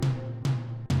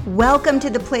Welcome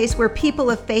to the place where people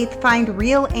of faith find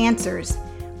real answers.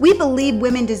 We believe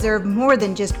women deserve more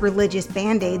than just religious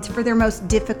band-aids for their most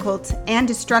difficult and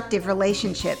destructive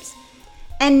relationships.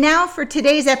 And now for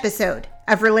today's episode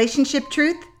of Relationship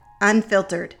Truth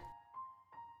Unfiltered.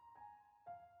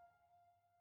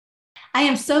 I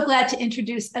am so glad to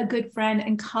introduce a good friend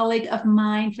and colleague of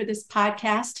mine for this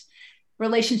podcast,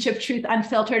 Relationship Truth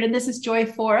Unfiltered. And this is Joy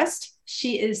Forrest.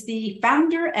 She is the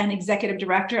founder and executive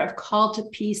director of Call to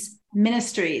Peace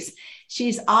Ministries.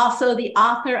 She's also the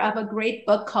author of a great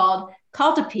book called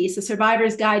Call to Peace, A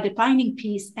Survivor's Guide to Finding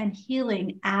Peace and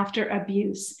Healing After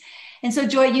Abuse. And so,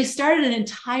 Joy, you started an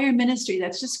entire ministry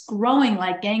that's just growing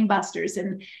like gangbusters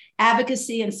in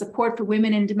advocacy and support for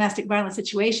women in domestic violence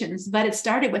situations. But it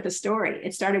started with a story.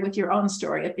 It started with your own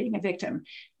story of being a victim.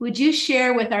 Would you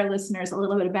share with our listeners a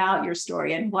little bit about your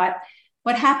story and what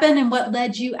happened and what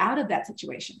led you out of that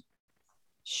situation?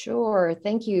 Sure.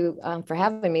 Thank you for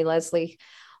having me, Leslie.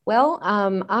 Well,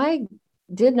 I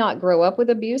did not grow up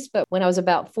with abuse, but when I was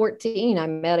about 14, I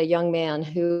met a young man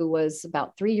who was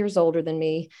about 3 years older than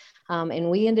me.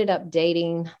 And we ended up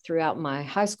dating throughout my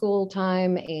high school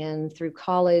time and through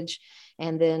college.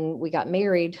 And then we got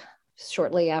married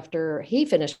shortly after he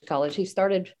finished college. He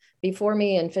started before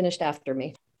me and finished after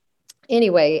me.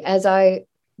 Anyway, as I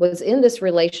was in this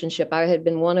relationship, I had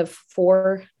been one of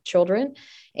 4 children.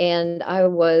 And I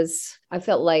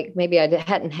felt like maybe I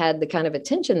hadn't had the kind of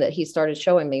attention that he started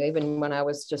showing me, even when I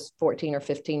was just 14 or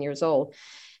 15 years old.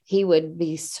 He would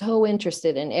be so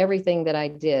interested in everything that I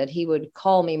did. He would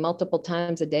call me multiple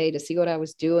times a day to see what I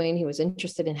was doing. He was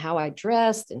interested in how I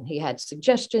dressed, and he had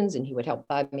suggestions, and he would help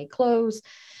buy me clothes.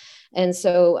 And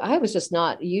so I was just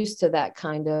not used to that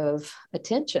kind of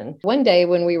attention. One day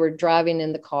when we were driving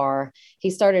in the car, he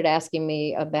started asking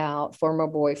me about former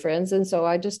boyfriends. And so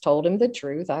I just told him the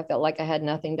truth. I felt like I had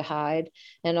nothing to hide.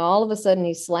 And all of a sudden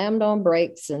he slammed on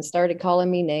brakes and started calling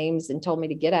me names and told me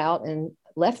to get out and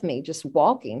left me just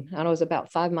walking. And I was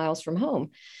about 5 miles from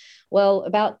home. Well,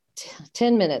 about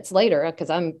 10 minutes later, because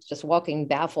I'm just walking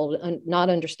baffled, not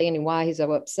understanding why he's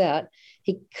so upset,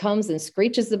 he comes and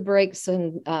screeches the brakes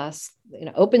and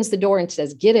opens the door and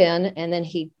says, "Get in." And then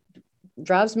he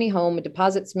drives me home and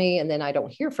deposits me. And then I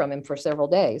don't hear from him for several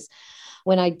days.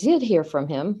 When I did hear from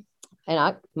him,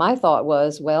 and my thought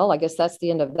was, well, I guess that's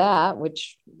the end of that,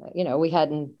 which, we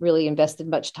hadn't really invested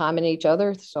much time in each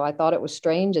other. So I thought it was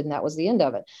strange, and that was the end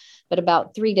of it. But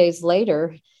about 3 days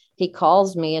later, he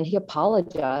calls me and he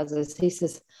apologizes. He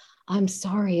says, "I'm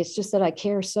sorry. It's just that I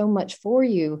care so much for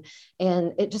you.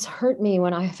 And it just hurt me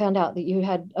when I found out that you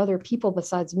had other people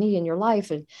besides me in your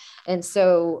life." And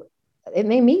so it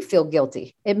made me feel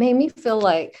guilty. It made me feel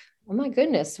like, oh my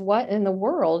goodness, what in the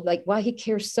world? Like, why he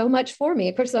cares so much for me.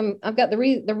 Of course, I've got the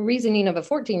reasoning of a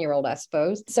 14-year-old, I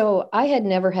suppose. So I had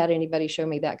never had anybody show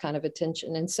me that kind of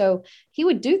attention. And so he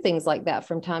would do things like that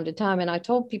from time to time. And I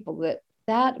told people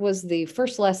that was the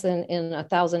first lesson in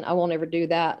 1,000. I won't ever do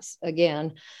that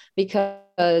again,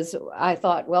 because I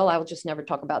thought, well, I'll just never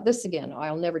talk about this again.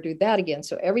 I'll never do that again.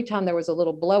 So every time there was a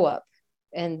little blow up,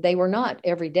 and they were not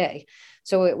every day.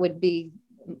 So it would be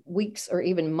weeks or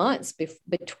even months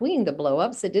between the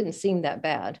blowups. It didn't seem that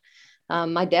bad.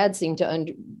 My dad seemed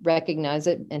to recognize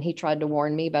it, and he tried to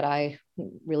warn me, but I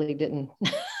really didn't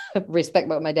respect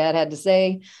what my dad had to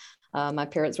say. My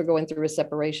parents were going through a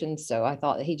separation, so I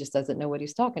thought he just doesn't know what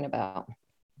he's talking about.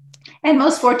 And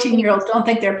most 14-year-olds don't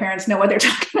think their parents know what they're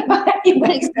talking about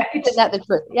anyway. Isn't that the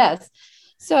truth? Yes.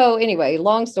 So anyway,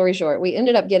 long story short, we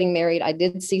ended up getting married. I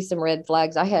did see some red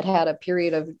flags. I had a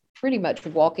period of pretty much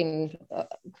walking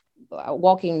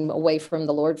away from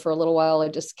the Lord for a little while,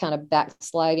 and just kind of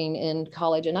backsliding in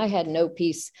college. And I had no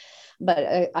peace,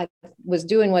 but I was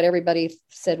doing what everybody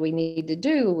said we need to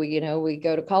do. We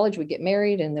go to college, we get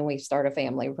married, and then we start a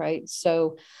family, right?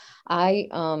 So I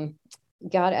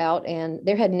got out, and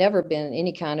there had never been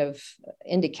any kind of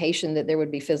indication that there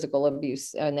would be physical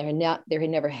abuse, and there had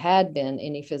never had been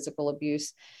any physical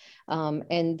abuse.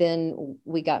 And then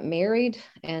we got married,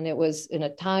 and it was in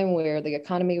a time where the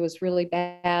economy was really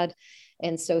bad.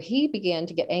 And so he began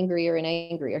to get angrier and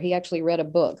angrier. He actually read a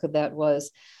book that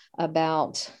was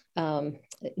about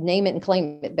name it and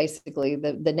claim it, basically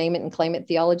the name it and claim it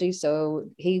theology. So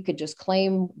he could just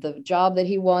claim the job that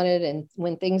he wanted. And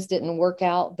when things didn't work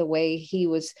out the way he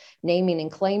was naming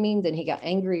and claiming, then he got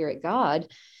angrier at God.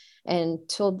 And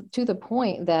to the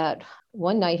point that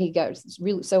one night he got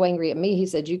really so angry at me, he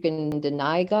said, "You can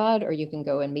deny God or you can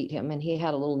go and meet him." And he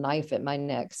had a little knife at my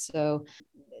neck. So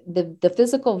the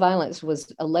physical violence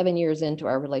was 11 years into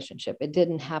our relationship. It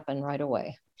didn't happen right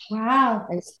away. Wow.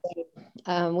 And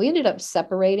so we ended up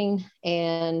separating,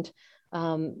 and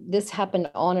This happened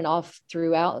on and off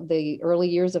throughout the early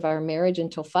years of our marriage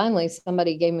until finally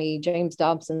somebody gave me James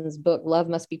Dobson's book, Love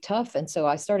Must Be Tough. And so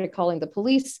I started calling the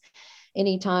police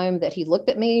anytime that he looked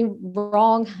at me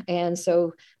wrong. And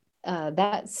so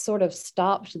that sort of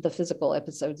stopped the physical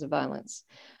episodes of violence.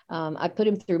 I put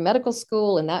him through medical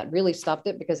school, and that really stopped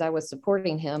it because I was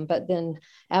supporting him. But then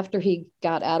after he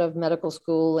got out of medical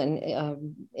school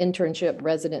and internship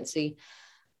residency,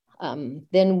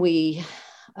 then we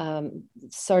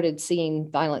started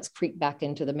seeing violence creep back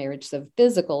into the marriage, so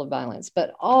physical violence.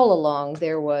 But all along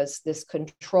there was this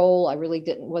control. I really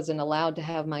wasn't allowed to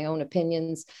have my own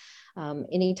opinions.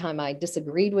 Anytime I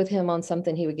disagreed with him on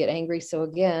something, he would get angry. So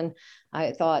again,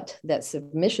 I thought that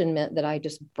submission meant that I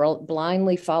just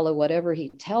blindly follow whatever he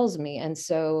tells me. And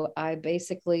so I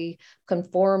basically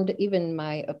conformed even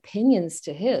my opinions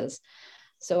to his.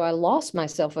 So I lost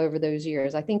myself over those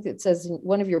years. I think it says in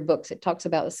one of your books, it talks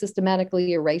about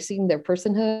systematically erasing their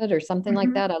personhood or something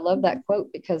like that. I love that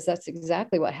quote because that's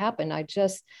exactly what happened. I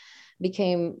just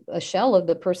became a shell of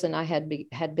the person I had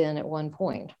been at one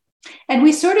point. And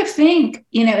we sort of think,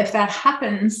 if that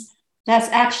happens, that's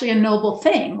actually a noble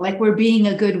thing. Like we're being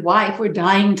a good wife, we're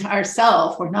dying to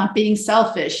ourselves, we're not being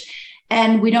selfish.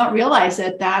 And we don't realize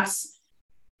that that's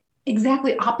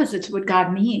exactly opposite to what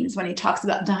God means when he talks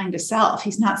about dying to self.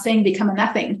 He's not saying become a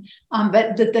nothing,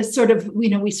 but the sort of,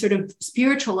 we sort of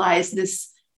spiritualize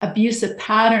this abusive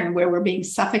pattern where we're being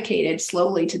suffocated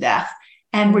slowly to death.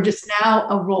 And we're just now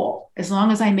a role. As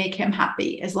long as I make him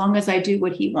happy, as long as I do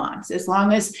what he wants, as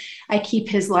long as I keep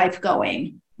his life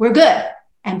going, we're good.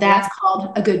 And that's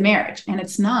called a good marriage. And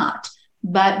it's not.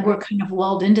 But we're kind of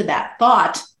lulled into that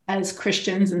thought as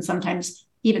Christians and sometimes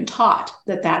even taught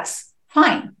that that's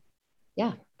fine.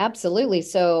 Yeah, absolutely.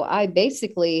 So I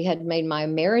basically had made my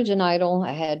marriage an idol.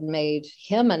 I had made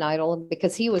him an idol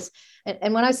because he was,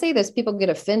 and when I say this, people get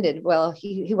offended. Well,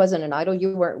 he wasn't an idol.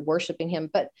 You weren't worshiping him,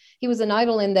 but he was an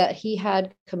idol in that he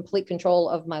had complete control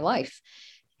of my life.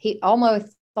 All my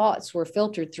thoughts were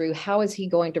filtered through how is he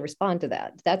going to respond to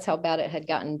that? That's how bad it had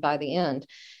gotten by the end.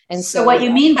 And so what you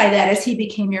mean by that is he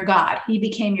became your God. He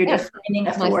became your defining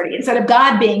authority. Instead of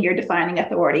God being your defining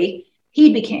authority,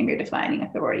 he became your defining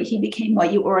authority. He became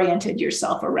what you oriented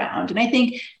yourself around. And I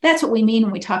think that's what we mean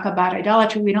when we talk about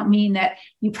idolatry. We don't mean that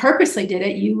you purposely did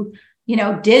it. You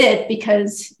did it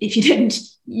because if you didn't,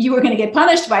 you were going to get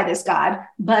punished by this God.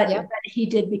 But he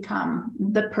did become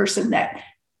the person that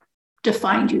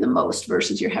defined you the most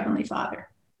versus your heavenly Father.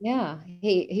 Yeah,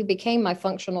 he became my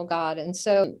functional God. And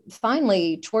so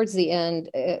finally, towards the end,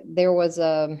 there was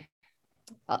a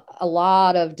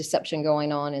lot of deception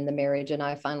going on in the marriage. And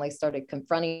I finally started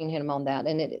confronting him on that.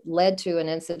 And it led to an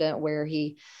incident where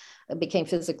he became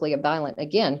physically violent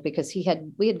again, because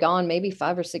we had gone maybe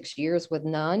 5 or 6 years with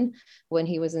none when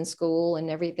he was in school and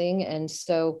everything. And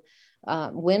so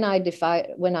when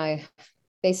I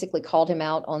basically called him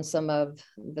out on some of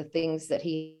the things that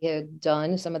he had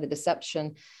done, some of the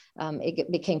deception,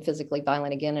 it became physically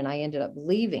violent again, and I ended up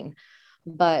leaving.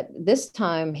 But this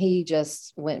time he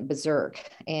just went berserk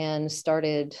and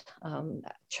started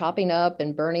chopping up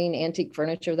and burning antique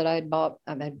furniture that I had bought.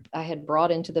 I had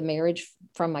brought into the marriage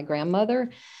from my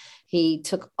grandmother. He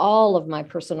took all of my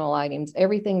personal items,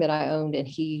 everything that I owned, and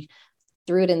he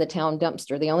threw it in the town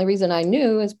dumpster. The only reason I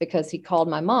knew is because he called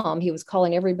my mom. He was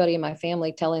calling everybody in my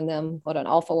family, telling them what an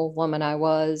awful woman I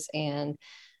was. And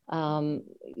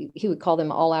he would call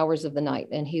them all hours of the night,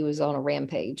 and he was on a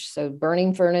rampage. So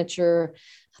burning furniture,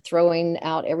 throwing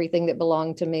out everything that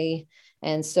belonged to me.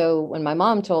 And so when my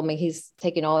mom told me he's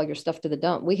taking all your stuff to the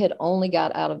dump, we had only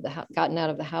gotten out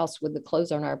of the house with the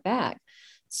clothes on our back.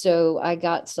 So I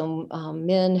got some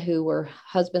men who were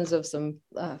husbands of some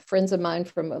friends of mine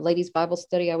from a ladies' Bible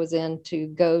study I was in to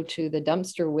go to the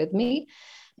dumpster with me.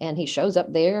 And he shows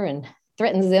up there and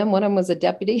threatens them. One of them was a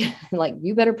deputy, like,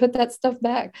 you better put that stuff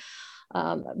back.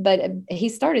 But he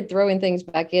started throwing things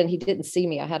back in. He didn't see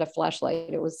me. I had a flashlight.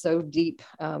 It was so deep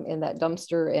in that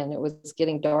dumpster, and it was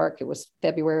getting dark. It was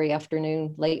February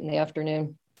afternoon, late in the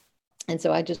afternoon. And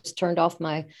so I just turned off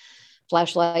my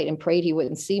flashlight and prayed he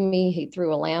wouldn't see me. He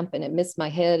threw a lamp and it missed my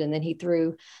head. And then he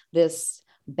threw this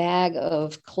bag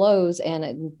of clothes and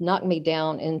it knocked me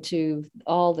down into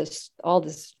all this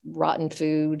rotten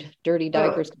food, dirty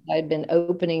diapers. I had been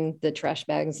opening the trash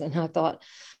bags, and I thought,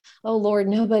 oh Lord,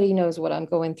 nobody knows what I'm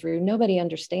going through. Nobody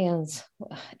understands.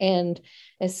 And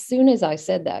as soon as I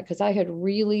said that, because I had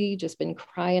really just been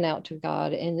crying out to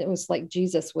God, and it was like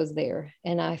Jesus was there,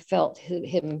 and I felt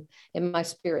him in my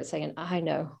spirit saying, I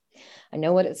know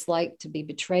what it's like to be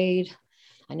betrayed.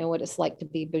 I know what it's like to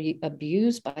be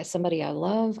abused by somebody I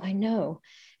love. I know.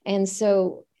 And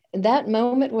so that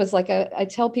moment was like, I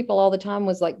tell people all the time,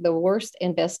 was like the worst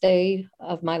and best day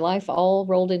of my life all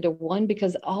rolled into one,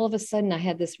 because all of a sudden I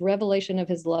had this revelation of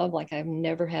his love like I've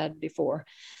never had before.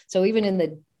 So even in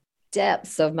the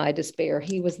depths of my despair,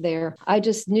 he was there. I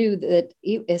just knew that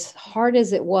as hard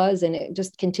as it was, and it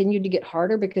just continued to get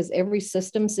harder because every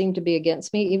system seemed to be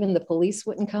against me. Even the police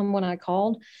wouldn't come when I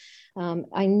called.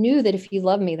 I knew that if he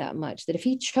loved me that much, that if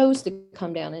he chose to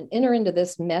come down and enter into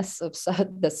this mess of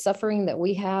the suffering that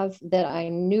we have, that I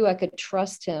knew I could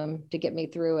trust him to get me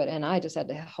through it. And I just had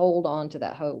to hold on to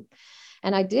that hope.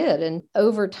 And I did. And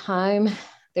over time,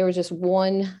 there was just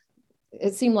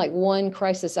it seemed like one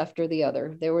crisis after the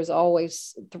other. There were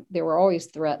always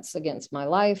threats against my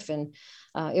life, and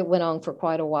it went on for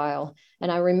quite a while. And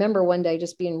I remember one day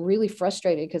just being really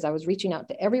frustrated because I was reaching out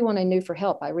to everyone I knew for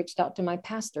help. I reached out to my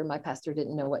pastor. My pastor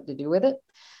didn't know what to do with it.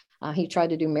 He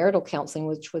tried to do marital counseling,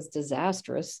 which was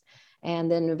disastrous.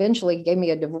 And then eventually gave me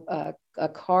a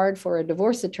card for a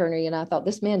divorce attorney. And I thought,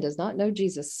 this man does not know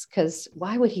Jesus, because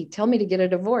why would he tell me to get a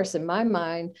divorce? In my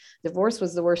mind, divorce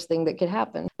was the worst thing that could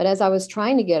happen. But as I was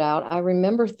trying to get out, I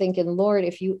remember thinking, Lord,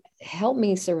 if you help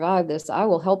me survive this, I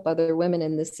will help other women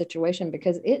in this situation,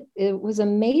 because it was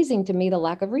amazing to me, the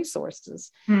lack of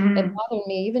resources. Mm-hmm. It bothered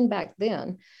me even back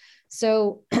then.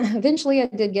 So eventually I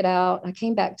did get out. I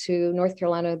came back to North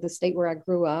Carolina, the state where I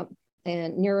grew up,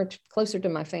 and closer to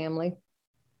my family.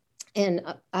 And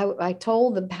I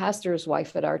told the pastor's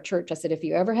wife at our church, I said, if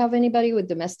you ever have anybody with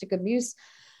domestic abuse,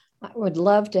 I would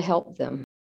love to help them.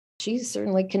 She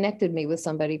certainly connected me with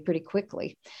somebody pretty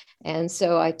quickly. And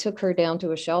so I took her down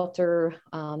to a shelter.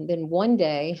 Then one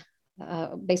day,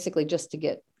 basically just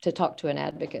to talk to an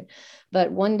advocate.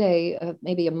 But one day,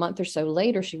 maybe a month or so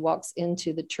later, she walks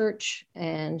into the church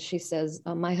and she says,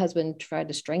 my husband tried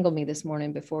to strangle me this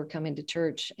morning before coming to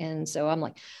church. And so I'm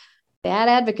like, bad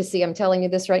advocacy, I'm telling you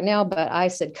this right now. But I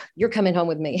said, you're coming home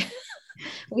with me.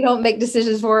 We don't make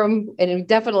decisions for him. And it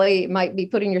definitely might be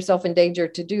putting yourself in danger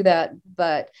to do that.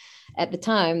 But at the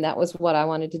time, that was what I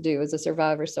wanted to do as a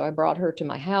survivor. So I brought her to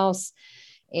my house,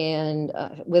 and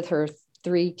with her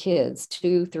 3 kids,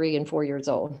 2, 3, and 4 years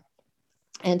old.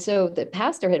 And so the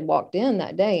pastor had walked in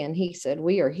that day and he said,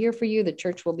 we are here for you. The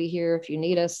church will be here if you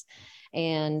need us.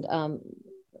 And,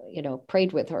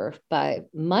 prayed with her. By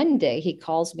Monday, he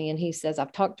calls me and he says,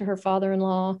 I've talked to her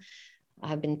father-in-law.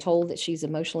 I've been told that she's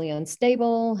emotionally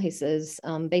unstable. He says,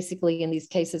 basically in these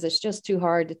cases, it's just too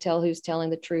hard to tell who's telling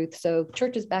the truth. So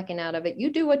church is backing out of it. You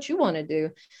do what you want to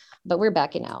do, but we're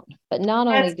backing out. But not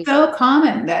only That's so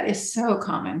common. That is so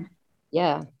common.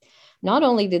 Yeah. Not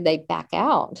only did they back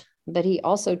out, but he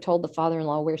also told the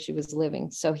father-in-law where she was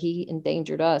living. So he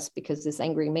endangered us because this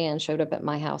angry man showed up at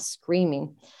my house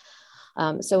screaming.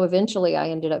 So eventually I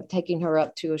ended up taking her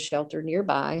up to a shelter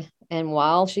nearby. And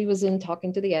while she was in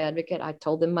talking to the advocate, I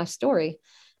told them my story.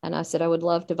 And I said, I would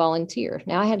love to volunteer.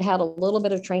 Now, I had had a little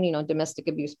bit of training on domestic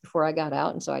abuse before I got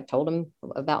out. And so I told them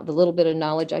about the little bit of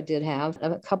knowledge I did have.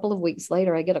 And a couple of weeks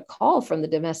later, I get a call from the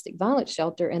domestic violence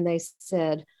shelter. And they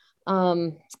said,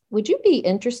 would you be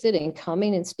interested in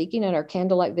coming and speaking at our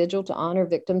candlelight vigil to honor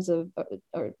victims of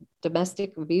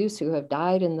domestic abuse who have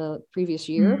died in the previous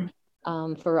year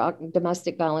for our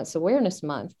Domestic Violence Awareness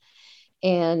Month?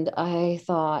 And I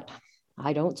thought,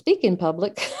 I don't speak in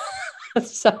public.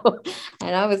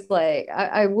 And I was like,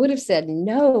 I would have said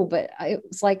no, but it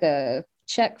was like a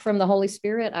check from the Holy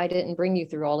Spirit. I didn't bring you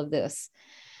through all of this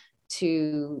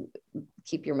to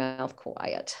keep your mouth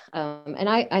quiet. And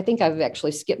I think I've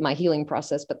actually skipped my healing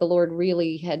process, but the Lord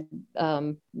really had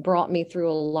brought me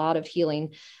through a lot of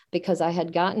healing because I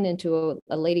had gotten into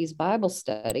a ladies' Bible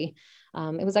study.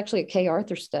 It was actually a Kay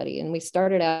Arthur study. And we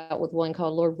started out with one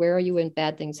called, Lord, where are you when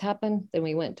bad things happen? Then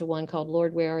we went to one called,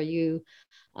 Lord, where are you?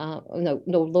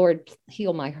 Lord,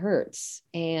 heal my hurts.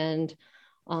 And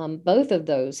both of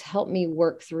those helped me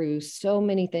work through so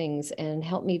many things and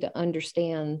helped me to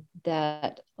understand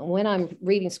that when I'm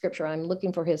reading scripture, I'm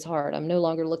looking for his heart. I'm no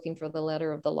longer looking for the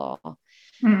letter of the law.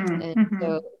 And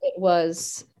so it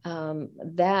was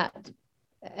that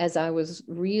as I was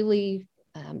really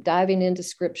diving into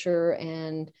scripture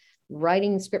and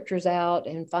writing scriptures out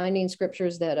and finding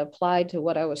scriptures that applied to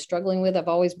what I was struggling with. I've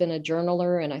always been a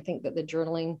journaler, and I think that the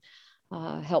journaling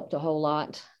helped a whole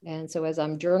lot. And so as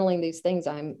I'm journaling these things,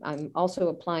 I'm also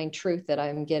applying truth that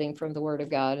I'm getting from the Word of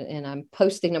God, and I'm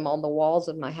posting them on the walls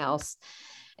of my house.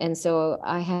 And so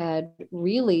I had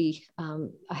really,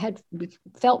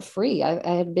 felt free.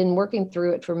 I had been working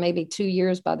through it for maybe 2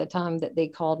 years by the time that they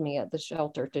called me at the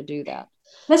shelter to do that.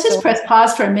 Let's just press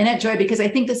pause for a minute, Joy, because I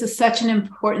think this is such an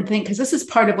important thing, because this is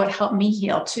part of what helped me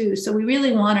heal too. So we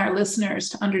really want our listeners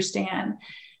to understand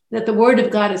that the word of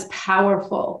God is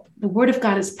powerful. The word of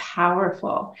God is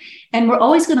powerful. And we're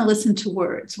always going to listen to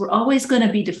words. We're always going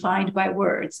to be defined by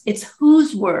words. It's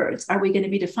whose words are we going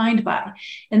to be defined by?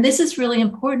 And this is really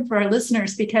important for our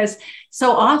listeners, because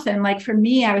so often, like for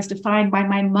me, I was defined by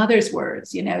my mother's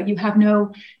words. You have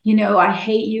no, I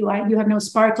hate you. You have no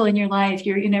sparkle in your life.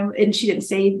 And she didn't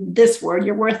say this word,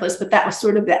 you're worthless, but that was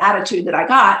sort of the attitude that I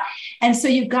got. And so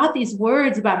you've got these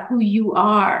words about who you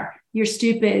are. You're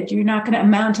stupid. You're not going to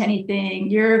amount to anything.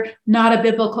 You're not a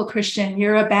biblical Christian.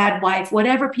 You're a bad wife,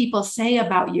 whatever people say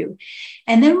about you.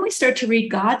 And then we start to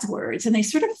read God's words, and they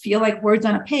sort of feel like words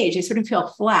on a page. They sort of feel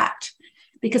flat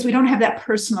because we don't have that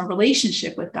personal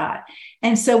relationship with God.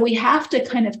 And so we have to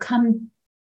kind of come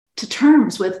to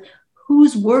terms with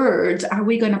whose words are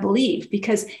we going to believe?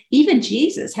 Because even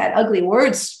Jesus had ugly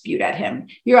words spewed at him.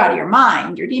 You're out of your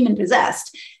mind. You're demon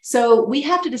possessed. So we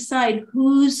have to decide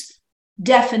whose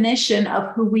definition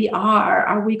of who we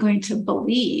are we going to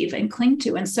believe and cling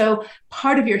to. And so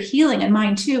part of your healing, and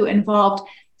mine too, involved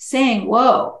saying,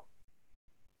 whoa,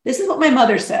 this is what my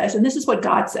mother says, and this is what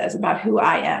God says about who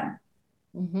I am.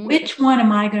 Mm-hmm. Which one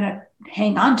am I going to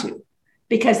hang on to?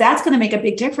 Because that's going to make a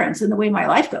big difference in the way my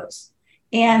life goes.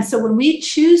 And so when we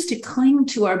choose to cling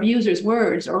to our abuser's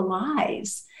words or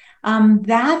lies,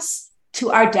 that's to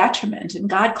our detriment. And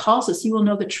God calls us, you will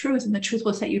know the truth, and the truth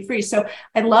will set you free. So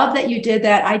I love that you did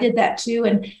that. I did that too.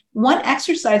 And one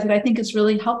exercise that I think is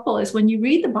really helpful is when you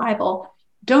read the Bible,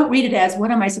 don't read it as,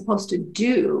 what am I supposed to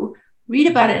do? Read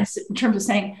about it in terms of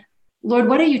saying, Lord,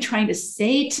 what are you trying to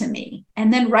say to me?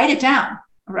 And then write it down.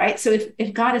 All right. So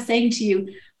if God is saying to you,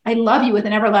 I love you with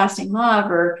an everlasting love,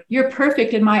 or you're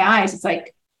perfect in my eyes, it's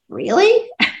like, really?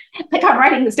 Like, I'm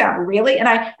writing this down, really? And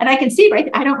I can see, right?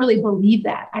 I don't really believe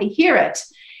that. I hear it.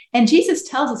 And Jesus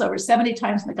tells us over 70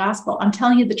 times in the gospel, I'm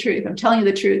telling you the truth. I'm telling you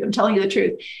the truth. I'm telling you the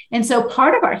truth. And so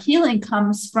part of our healing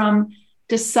comes from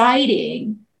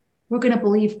deciding we're going to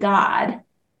believe God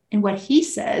and what he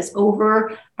says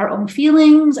over our own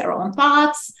feelings, our own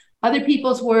thoughts, other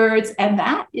people's words. And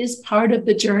that is part of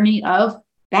the journey of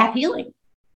that healing.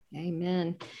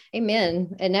 Amen.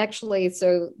 Amen. And actually,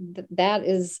 so that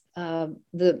is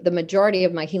the majority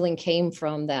of my healing came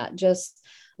from that, just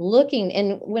looking.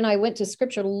 And when I went to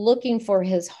scripture, looking for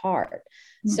his heart.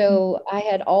 Mm-hmm. So I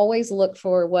had always looked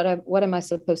for what am I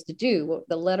supposed to do?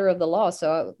 The letter of the law.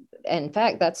 So in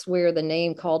fact, that's where the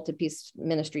name Called to Peace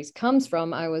Ministries comes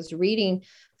from. I was reading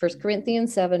 1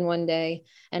 Corinthians 7 one day,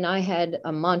 and I had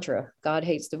a mantra: God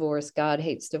hates divorce. God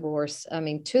hates divorce. I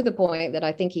mean, to the point that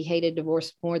I think he hated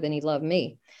divorce more than he loved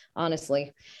me,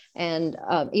 honestly. And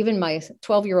even my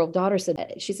 12-year-old daughter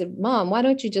she said, Mom, why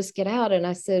don't you just get out? And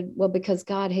I said, well, because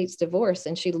God hates divorce.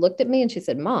 And she looked at me and she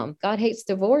said, Mom, God hates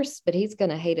divorce, but he's going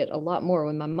to hate it a lot more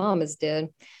when my mom is dead.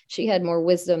 She had more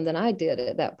wisdom than I did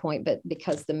at that point, but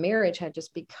because the marriage had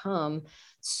just become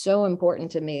so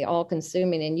important to me, all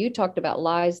consuming. And you talked about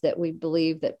lies that we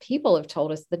believe that people have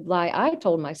told us. The lie I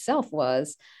told myself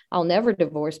was, I'll never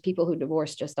divorce. People who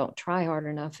divorce just don't try hard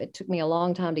enough. It took me a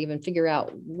long time to even figure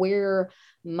out where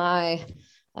my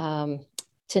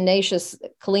tenacious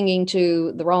clinging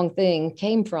to the wrong thing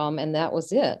came from. And that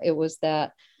was it. It was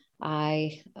that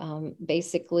I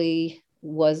basically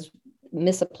was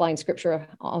misapplying scripture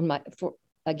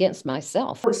against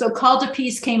myself. So Called to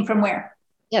Peace came from where?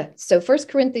 Yeah. So 1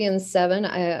 Corinthians 7,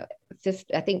 I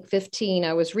think 15,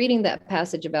 I was reading that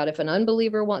passage about if an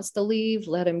unbeliever wants to leave,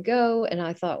 let him go. And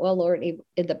I thought, well, Lord,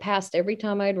 in the past, every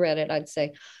time I'd read it, I'd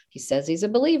say, he says he's a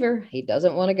believer. He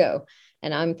doesn't want to go.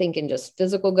 And I'm thinking just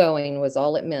physical going was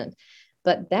all it meant.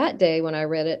 But that day when I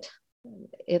read it,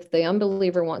 if the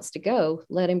unbeliever wants to go,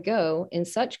 let him go. In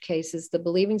such cases, the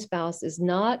believing spouse is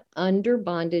not under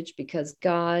bondage because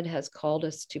God has called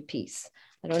us to peace.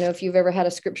 I don't know if you've ever had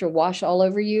a scripture wash all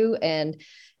over you and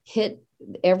hit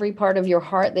every part of your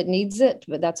heart that needs it,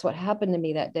 but that's what happened to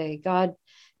me that day.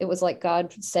 It was like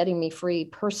God setting me free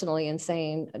personally and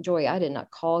saying, Joy, I did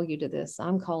not call you to this.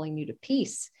 I'm calling you to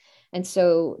peace. And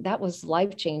so that was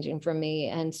life-changing for me.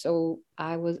 And so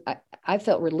I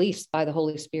felt released by the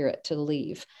Holy Spirit to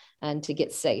leave and to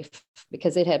get safe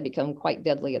because it had become quite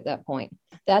deadly at that point.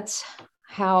 That's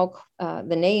how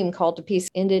the name Called to Peace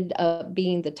ended up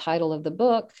being the title of the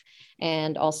book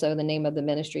and also the name of the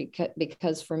ministry,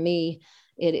 because for me,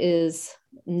 it is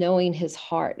knowing his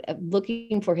heart,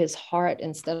 looking for his heart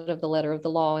instead of the letter of the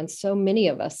law. And so many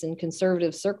of us in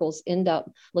conservative circles end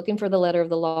up looking for the letter of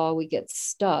the law. We get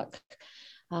stuck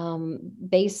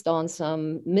based on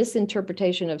some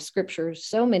misinterpretation of scripture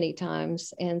so many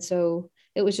times. And so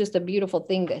it was just a beautiful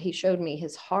thing that he showed me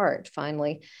his heart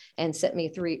finally and set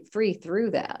me free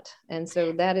through that. And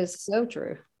so that is so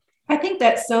true. I think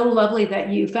that's so lovely that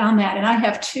you found that. And I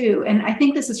have too. And I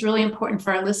think this is really important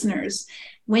for our listeners.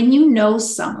 When you know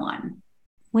someone,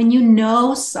 and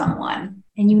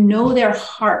you know their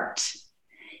heart,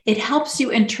 it helps you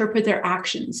interpret their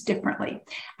actions differently.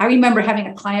 I remember having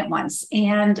a client once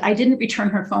and I didn't return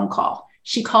her phone call.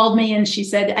 She called me and she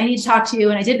said, I need to talk to you.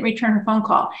 And I didn't return her phone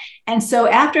call. And so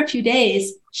after a few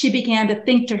days, she began to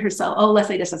think to herself, oh,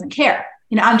 Leslie just doesn't care.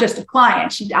 I'm just a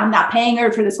client. I'm not paying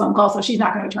her for this phone call, so she's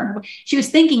not going to return her. She was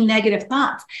thinking negative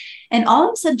thoughts. And all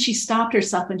of a sudden she stopped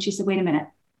herself and she said, wait a minute.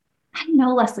 I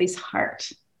know Leslie's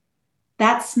heart.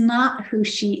 That's not who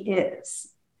she is.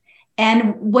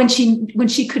 And when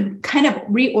she could kind of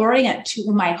reorient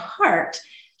to my heart,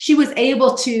 she was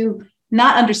able to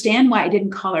not understand why I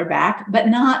didn't call her back, but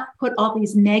not put all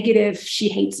these negative, she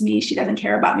hates me, she doesn't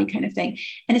care about me kind of thing.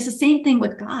 And it's the same thing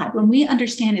with God. When we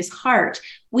understand his heart,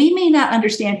 we may not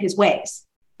understand his ways.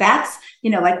 That's,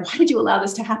 like, why did you allow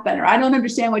this to happen? Or I don't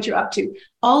understand what you're up to.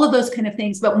 All of those kind of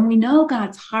things. But when we know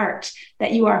God's heart,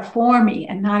 that you are for me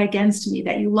and not against me,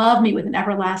 that you love me with an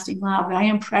everlasting love, that I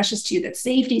am precious to you, that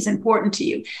safety is important to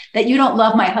you, that you don't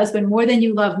love my husband more than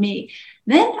you love me,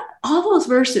 then all those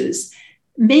verses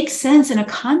make sense in a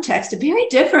context very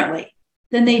differently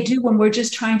than they do when we're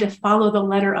just trying to follow the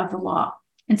letter of the law.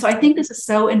 And so I think this is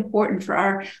so important for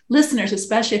our listeners,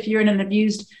 especially if you're in an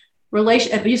abusive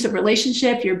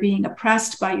relationship, you're being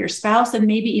oppressed by your spouse and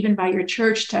maybe even by your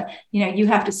church to, you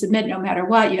have to submit no matter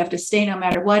what, you have to stay no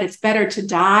matter what. It's better to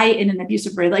die in an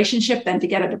abusive relationship than to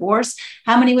get a divorce.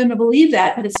 How many women believe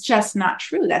that? But it's just not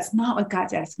true. That's not what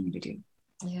God's asking you to do.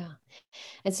 Yeah.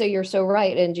 And so you're so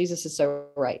right. And Jesus is so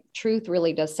right. Truth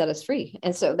really does set us free.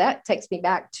 And so that takes me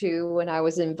back to when I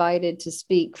was invited to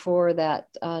speak for that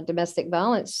domestic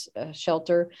violence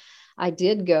shelter. I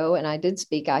did go and I did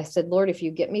speak. I said, Lord, if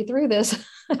you get me through this,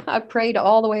 I prayed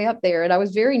all the way up there. And I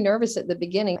was very nervous at the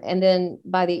beginning. And then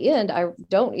by the end, I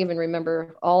don't even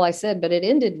remember all I said, but it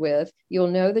ended with, you'll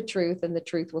know the truth and the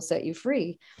truth will set you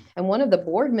free. And one of the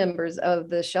board members of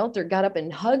the shelter got up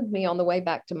and hugged me on the way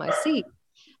back to my seat.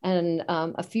 And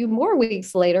a few more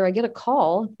weeks later, I get a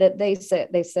call that they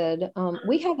said,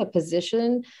 we have a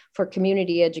position for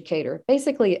community educator,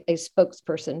 basically a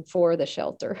spokesperson for the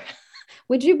shelter.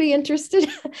 Would you be interested?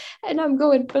 And I'm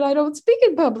going, but I don't speak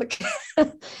in public.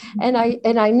 and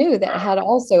I knew that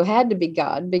had to be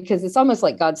God, because it's almost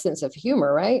like God's sense of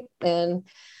humor, right? And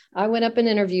I went up and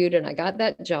interviewed and I got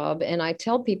that job. And I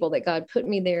tell people that God put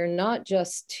me there not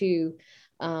just to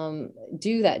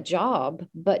do that job,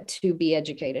 but to be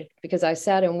educated, because I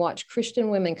sat and watched Christian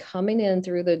women coming in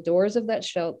through the doors of that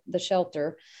the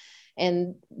shelter.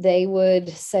 And they would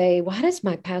say, why does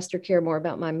my pastor care more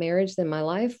about my marriage than my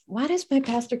life? Why does my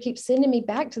pastor keep sending me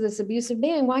back to this abusive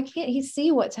man? Why can't he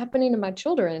see what's happening to my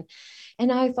children?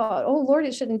 And I thought, oh, Lord,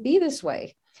 it shouldn't be this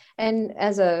way. And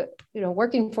as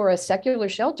working for a secular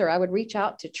shelter, I would reach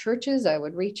out to churches. I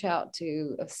would reach out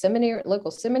to local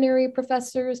seminary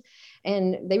professors,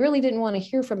 and they really didn't want to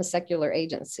hear from a secular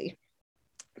agency.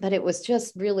 But it was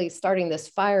just really starting this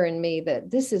fire in me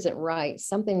that this isn't right.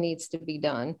 Something needs to be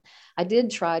done. I did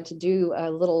try to do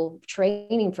a little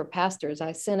training for pastors.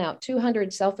 I sent out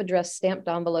 200 self-addressed stamped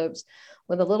envelopes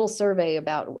with a little survey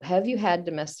about, have you had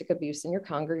domestic abuse in your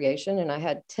congregation? And I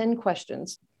had 10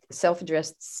 questions.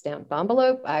 Self-addressed stamped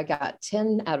envelope. I got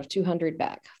 10 out of 200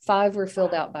 back. 5 were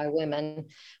filled out by women.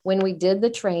 When we did the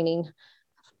training,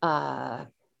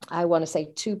 I want to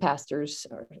say 2 pastors,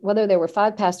 whether there were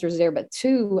 5 pastors there, but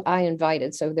 2 I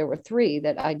invited. So there were 3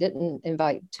 that I didn't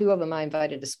invite. 2 of them I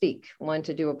invited to speak, 1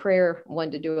 to do a prayer,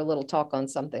 1 to do a little talk on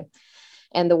something.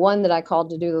 And the one that I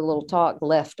called to do the little talk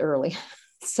left early.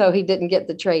 So he didn't get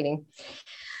the training.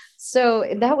 So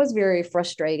that was very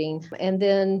frustrating. And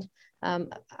then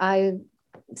I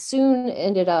soon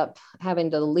ended up having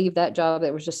to leave that job.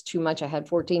 It was just too much. I had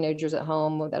 4 teenagers at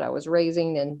home that I was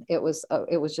raising, and it was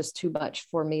just too much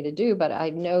for me to do. But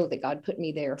I know that God put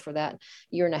me there for that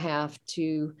year and a half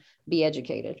to be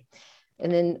educated.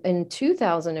 And then in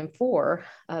 2004,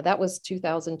 that was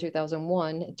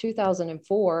 2001, in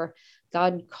 2004,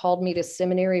 God called me to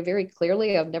seminary very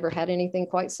clearly. I've never had anything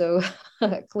quite so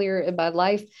clear in my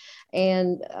life.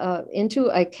 And into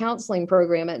a counseling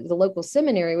program at the local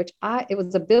seminary, it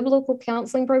was a biblical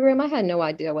counseling program. I had no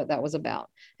idea what that was about.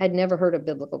 I had never heard of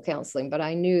biblical counseling, but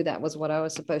I knew that was what I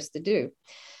was supposed to do.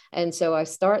 And so I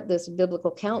start this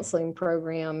biblical counseling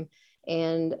program,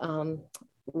 and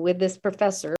with this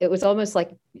professor, it was almost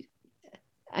like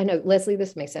I know, Leslie,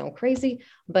 this may sound crazy,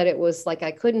 but it was like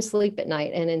I couldn't sleep at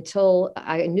night. And until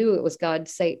I knew it was God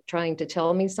trying to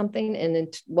tell me something. And then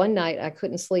one night I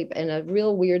couldn't sleep. And a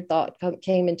real weird thought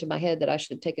came into my head that I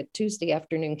should take a Tuesday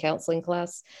afternoon counseling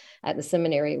class at the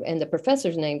seminary. And the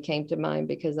professor's name came to mind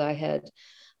because I had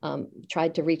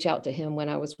tried to reach out to him when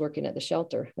I was working at the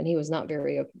shelter, and he was not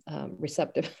very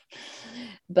receptive.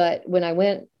 But when I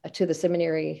went to the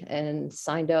seminary and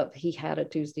signed up, he had a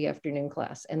Tuesday afternoon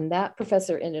class. And that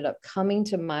professor ended up coming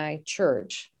to my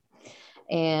church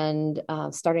and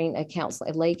starting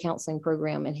a lay counseling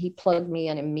program. And he plugged me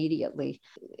in immediately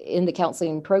in the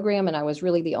counseling program. And I was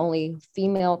really the only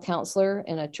female counselor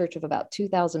in a church of about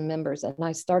 2,000 members. And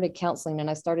I started counseling,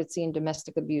 and I started seeing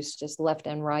domestic abuse just left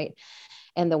and right.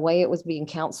 And the way it was being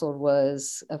counseled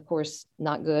was, of course,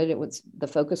 not good. The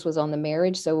focus was on the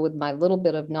marriage. So with my little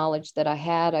bit of knowledge that I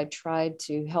had, I tried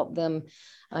to help them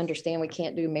understand we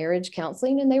can't do marriage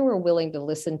counseling, and they were willing to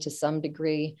listen to some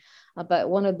degree. But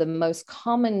one of the most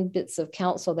common bits of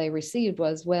counsel they received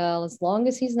was, well, as long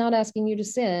as he's not asking you to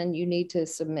sin, you need to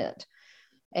submit.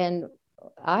 And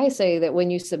I say that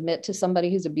when you submit to somebody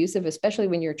who's abusive, especially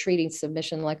when you're treating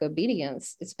submission like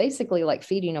obedience, it's basically like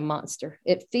feeding a monster.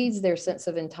 It feeds their sense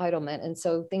of entitlement. And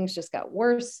so things just got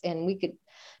worse, and we could,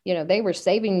 they were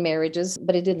saving marriages,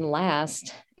 but it didn't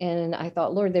last. And I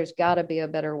thought, Lord, there's got to be a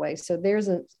better way. So there's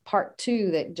a part 2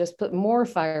 that just put more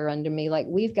fire under me. Like,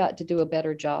 we've got to do a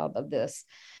better job of this.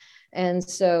 And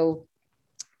so,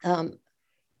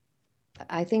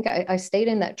 I think I stayed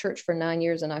in that church for 9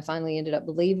 years, and I finally ended up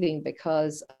leaving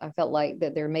because I felt like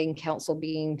that their main counsel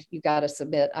being, you got to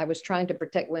submit. I was trying to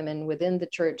protect women within the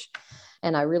church,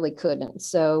 and I really couldn't.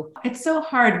 So it's so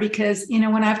hard because,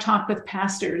 when I've talked with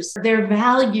pastors, their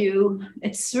value,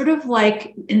 it's sort of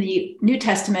like in the New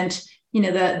Testament,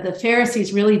 the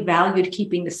Pharisees really valued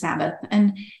keeping the Sabbath.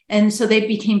 And so they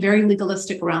became very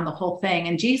legalistic around the whole thing.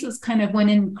 And Jesus kind of went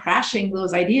in crashing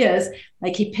those ideas.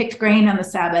 Like, he picked grain on the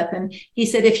Sabbath. And he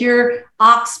said, if your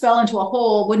ox fell into a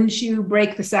hole, wouldn't you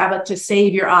break the Sabbath to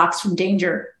save your ox from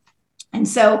danger? And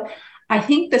so I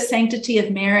think the sanctity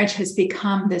of marriage has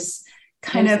become this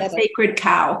kind of sacred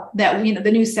cow that,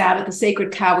 the new Sabbath, the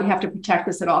sacred cow, we have to protect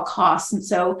this at all costs. And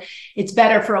so it's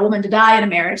better for a woman to die in a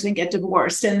marriage than get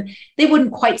divorced. And they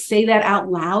wouldn't quite say that out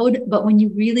loud, but when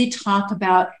you really talk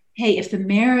about, hey, if the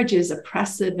marriage is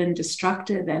oppressive and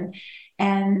destructive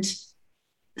and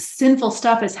sinful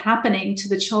stuff is happening to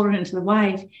the children and to the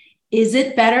wife, is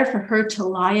it better for her to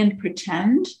lie and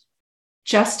pretend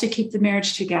just to keep the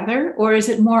marriage together? Or is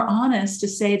it more honest to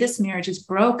say this marriage is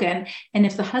broken, and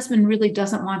if the husband really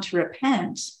doesn't want to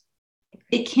repent,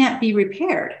 it can't be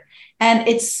repaired? And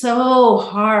it's so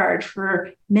hard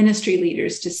for ministry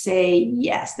leaders to say,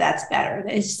 yes, that's better.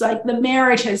 It's like the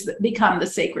marriage has become the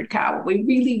sacred cow. We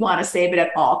really want to save it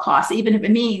at all costs, even if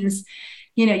it means,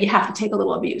 you have to take a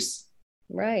little abuse.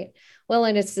 Right. Well,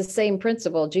 and it's the same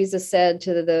principle. Jesus said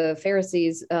to the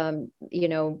Pharisees, the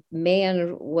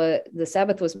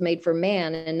Sabbath was made for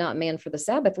man and not man for the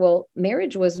Sabbath. Well,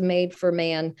 marriage was made for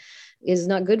man. It is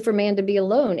not good for man to be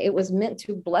alone. It was meant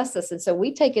to bless us. And so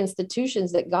we take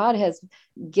institutions that God has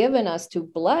given us to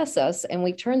bless us, and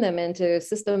we turn them into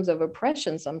systems of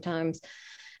oppression sometimes.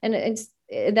 And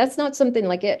that's not something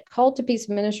like at Call to Peace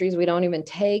Ministries. We don't even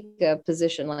take a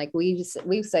position like we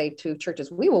say to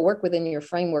churches, we will work within your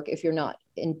framework if you're not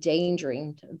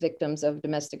endangering victims of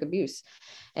domestic abuse.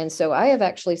 And so I have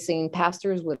actually seen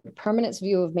pastors with a permanent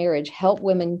view of marriage help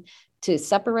women to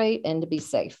separate and to be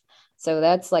safe. So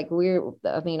that's like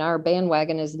our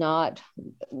bandwagon is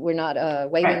we're not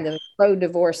waving the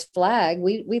pro-divorce flag.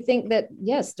 We think that,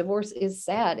 yes, divorce is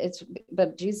sad.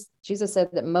 But Jesus said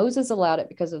that Moses allowed it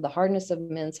because of the hardness of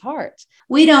men's hearts.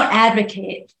 We don't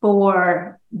advocate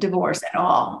for divorce at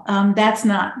all. That's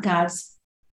not God's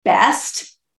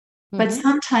best, but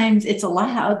sometimes it's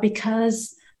allowed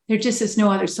because there just is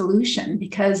no other solution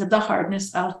because of the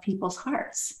hardness of people's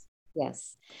hearts.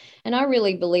 Yes. And I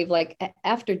really believe, like,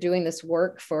 after doing this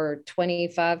work for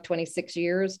 25, 26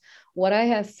 years, what I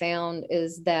have found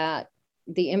is that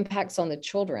the impacts on the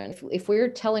children, if we're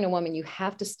telling a woman, you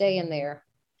have to stay in there.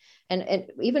 And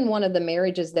even one of the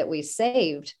marriages that we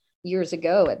saved years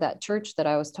ago at that church that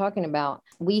I was talking about,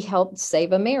 we helped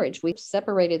save a marriage. We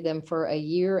separated them for a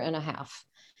year and a half.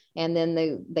 And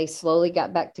then they slowly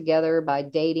got back together by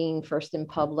dating first in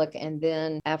public. And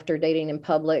then after dating in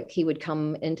public, he would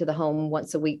come into the home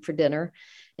once a week for dinner.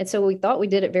 And so we thought we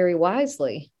did it very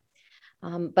wisely.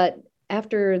 But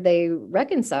after they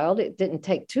reconciled, it didn't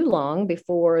take too long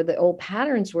before the old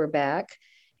patterns were back.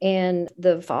 And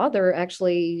the father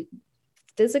actually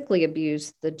physically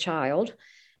abused the child.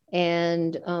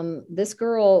 And this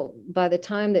girl, by the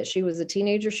time that she was a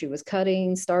teenager, she was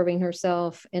cutting, starving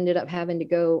herself, ended up having to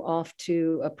go off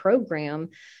to a program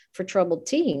for troubled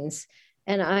teens.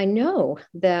 And I know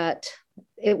that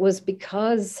it was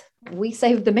because we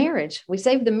saved the marriage. We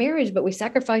saved the marriage, but we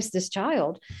sacrificed this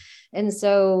child. And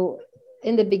so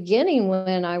in the beginning,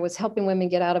 when I was helping women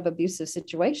get out of abusive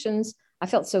situations, I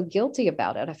felt so guilty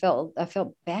about it. I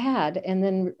felt bad. And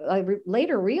then I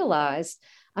later realized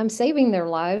I'm saving their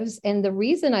lives. And the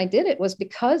reason I did it was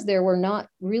because there were not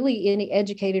really any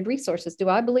educated resources. Do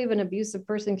I believe an abusive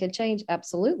person can change?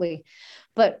 Absolutely.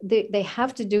 But they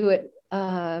have to do it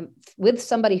with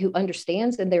somebody who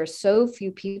understands. And there are so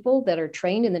few people that are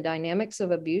trained in the dynamics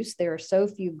of abuse. There are so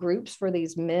few groups for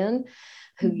these men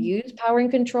who use power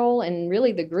and control. And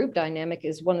really the group dynamic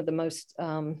is one of the most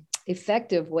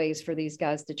effective ways for these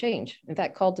guys to change. In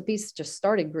fact, Called to Peace just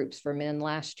started groups for men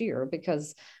last year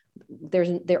because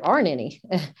there aren't any.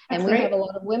 And we have a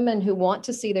lot of women who want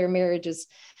to see their marriages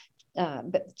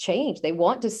change. They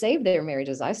want to save their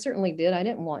marriages. I certainly did. I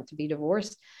didn't want to be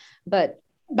divorced, but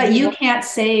you can't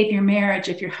save your marriage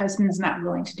if your husband's not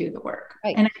willing to do the work.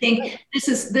 Right. And I think this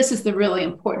is the really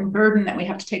important burden that we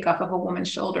have to take off of a woman's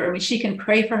shoulder. I mean, she can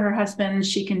pray for her husband.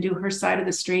 She can do her side of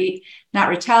the street, not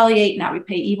retaliate, not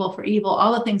repay evil for evil,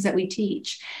 all the things that we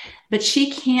teach. But she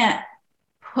can't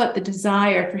put the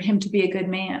desire for him to be a good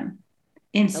man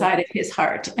inside of his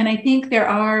heart. And I think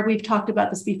we've talked about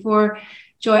this before,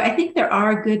 Joy, I think there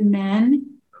are good men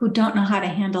who don't know how to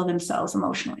handle themselves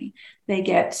emotionally. They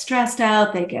get stressed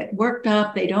out, they get worked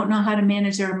up, they don't know how to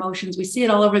manage their emotions. We see it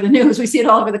all over the news, we see it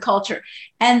all over the culture,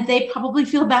 and they probably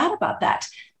feel bad about that.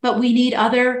 But we need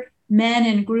other men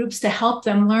and groups to help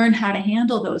them learn how to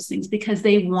handle those things because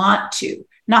they want to,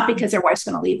 not because their wife's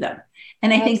going to leave them.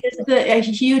 And I think this is a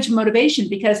huge motivation,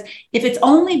 because if it's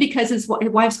only because his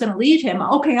wife's going to leave him,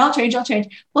 okay, I'll change.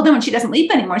 Well, then when she doesn't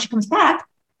leave anymore, she comes back.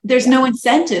 There's no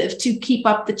incentive to keep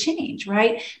up the change,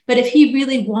 right? But if he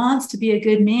really wants to be a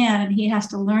good man and he has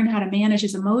to learn how to manage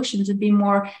his emotions and be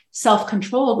more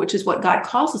self-controlled, which is what God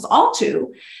calls us all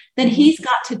to, then he's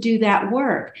got to do that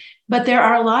work. But there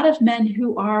are a lot of men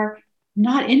who are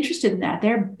not interested in that.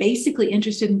 They're basically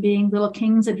interested in being little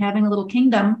kings and having a little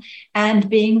kingdom and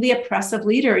being the oppressive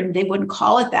leader. And they wouldn't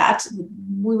call it that.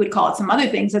 We would call it some other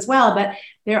things as well. But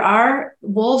there are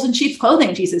wolves in sheep's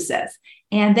clothing, Jesus says.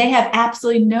 And they have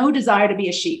absolutely no desire to be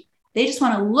a sheep. They just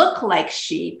want to look like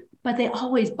sheep, but they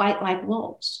always bite like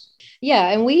wolves. Yeah.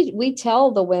 And we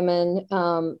tell the women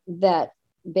that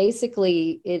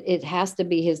basically it has to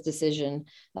be his decision.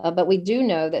 But we do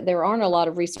know that there aren't a lot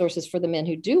of resources for the men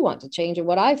who do want to change. And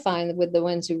what I find with the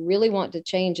ones who really want to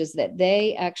change is that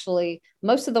they actually,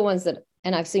 most of the ones that,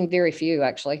 and I've seen very few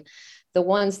actually, the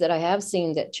ones that I have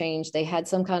seen that changed, they had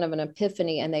some kind of an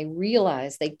epiphany and they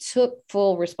realized, they took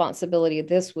full responsibility.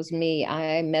 This was me.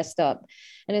 I messed up.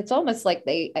 And it's almost like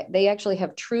they actually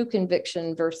have true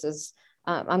conviction versus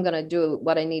I'm going to do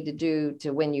what I need to do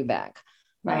to win you back.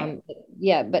 Right.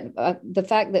 But the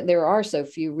fact that there are so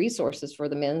few resources for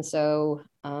the men. So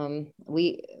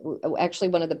we actually,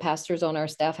 one of the pastors on our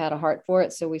staff had a heart for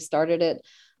it. So we started it.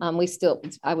 I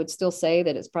would still say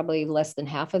that it's probably less than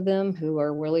half of them who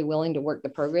are really willing to work the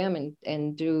program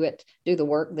and do the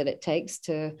work that it takes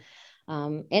to.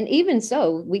 And even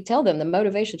so, we tell them the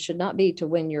motivation should not be to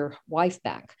win your wife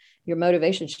back. Your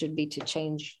motivation should be to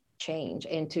change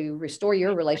and to restore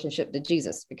your relationship to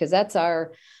Jesus, because that's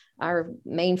our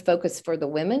main focus for the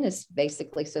women, is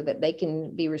basically so that they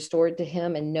can be restored to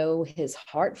him and know his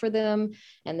heart for them.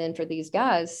 And then for these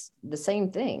guys, the same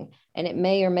thing. And it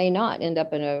may or may not end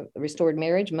up in a restored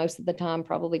marriage. Most of the time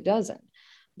probably doesn't.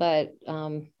 But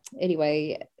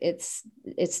anyway, it's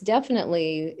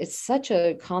definitely, it's such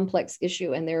a complex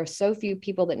issue, and there are so few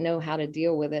people that know how to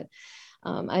deal with it.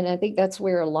 And I think that's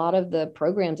where a lot of the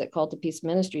programs at Called to Peace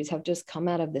Ministries have just come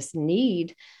out of this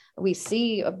need. We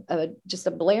see just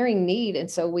a blaring need. And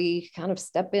so we kind of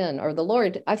step in, or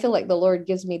I feel like the Lord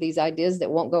gives me these ideas that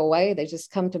won't go away. They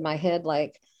just come to my head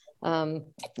like, or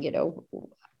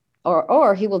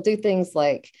he will do things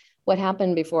like what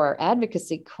happened before our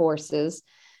advocacy courses.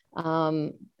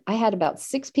 I had about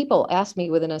 6 people ask me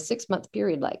within a 6-month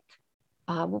period, like,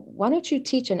 why don't you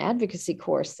teach an advocacy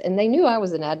course? And they knew I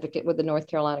was an advocate with the North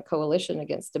Carolina Coalition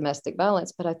Against Domestic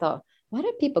Violence. But I thought, why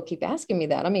do people keep asking me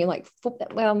that? I mean, like,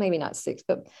 well, maybe not 6,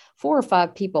 but 4 or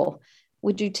 5 people,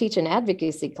 would you teach an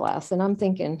advocacy class? And I'm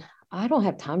thinking, I don't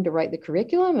have time to write the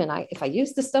curriculum. And if I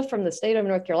use the stuff from the state of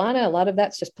North Carolina, a lot of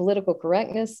that's just political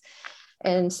correctness.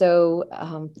 And so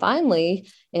finally,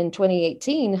 in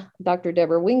 2018, Dr.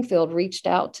 Deborah Wingfield reached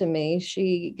out to me.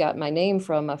 She got my name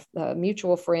from a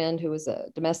mutual friend who was a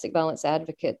domestic violence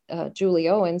advocate, Julie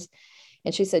Owens.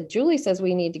 And she said, Julie says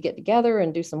we need to get together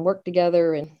and do some work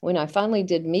together. And when I finally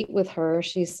did meet with her,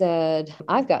 she said,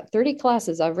 I've got 30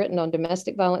 classes I've written on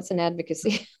domestic violence and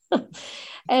advocacy.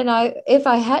 And if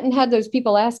I hadn't had those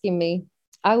people asking me,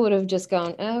 I would have just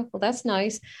gone, oh, well, that's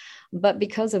nice. But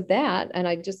because of that, and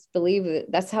I just believe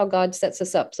that that's how God sets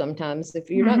us up sometimes. If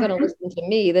you're not going to listen to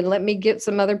me, then let me get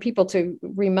some other people to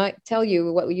tell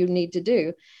you what you need to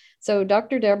do. So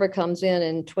Dr. Deborah comes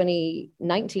in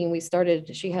 2019.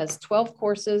 She has 12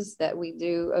 courses that we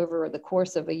do over the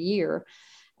course of a year.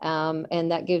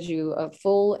 And that gives you a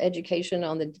full education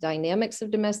on the dynamics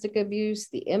of domestic abuse,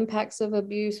 the impacts of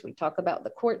abuse. We talk about the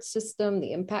court system,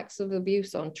 the impacts of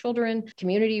abuse on children,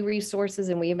 community resources,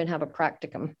 and we even have a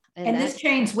practicum. And this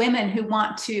trains women who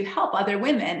want to help other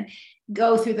women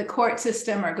go through the court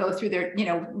system or go through their,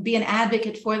 be an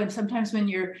advocate for them. Sometimes when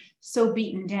you're so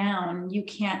beaten down, you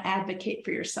can't advocate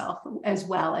for yourself as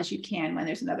well as you can when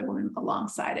there's another woman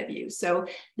alongside of you. So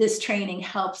this training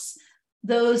helps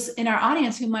those in our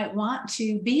audience who might want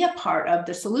to be a part of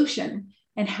the solution,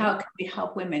 and how can we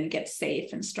help women get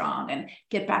safe and strong and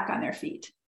get back on their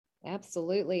feet.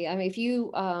 Absolutely. I mean, if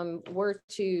you were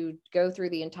to go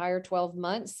through the entire 12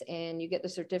 months and you get the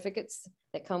certificates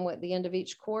that come with the end of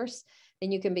each course,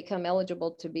 then you can become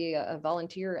eligible to be a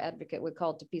volunteer advocate with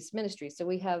Called to Peace Ministry. So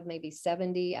we have maybe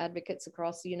 70 advocates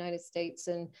across the United States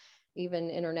and even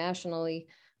internationally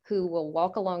who will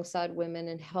walk alongside women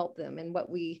and help them. And what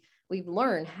we've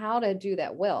learned how to do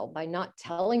that well by not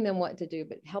telling them what to do,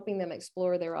 but helping them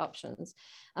explore their options.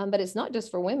 But it's not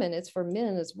just for women, it's for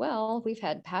men as well. We've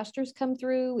had pastors come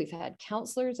through, we've had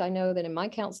counselors. I know that in my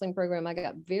counseling program, I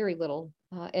got very little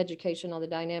education on the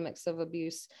dynamics of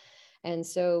abuse. And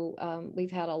so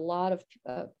we've had a lot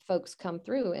of folks come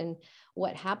through. And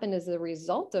what happened as a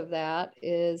result of that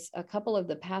is a couple of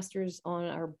the pastors on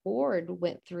our board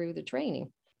went through the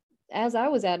training. As I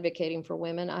was advocating for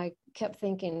women, I kept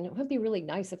thinking it would be really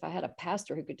nice if I had a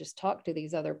pastor who could just talk to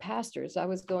these other pastors. I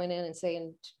was going in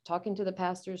and talking to the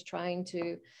pastors, trying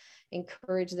to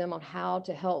encourage them on how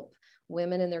to help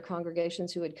women in their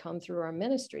congregations who had come through our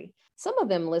ministry. Some of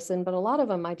them listened, but a lot of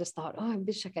them, I just thought, I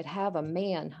wish I could have a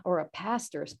man or a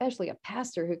pastor, especially a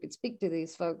pastor who could speak to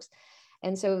these folks.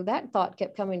 And so that thought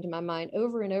kept coming to my mind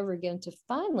over and over again, to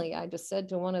finally, I just said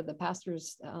to one of the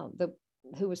pastors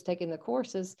who was taking the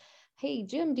courses, hey,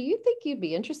 Jim, do you think you'd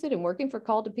be interested in working for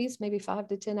Called to Peace, maybe 5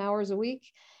 to 10 hours a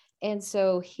week? And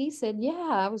so he said, yeah,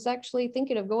 I was actually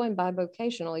thinking of going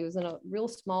bivocational. He was in a real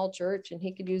small church and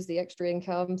he could use the extra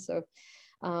income. So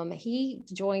he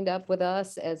joined up with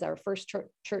us as our first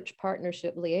church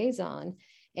partnership liaison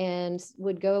and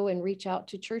would go and reach out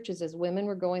to churches as women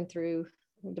were going through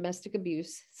domestic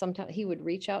abuse. Sometimes he would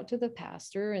reach out to the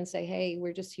pastor and say, hey,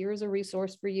 we're just here as a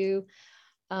resource for you.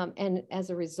 And as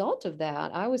a result of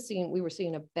that, we were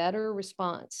seeing a better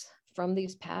response from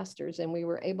these pastors, and we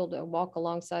were able to walk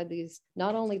alongside these,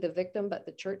 not only the victim, but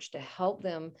the church, to help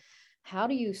them. How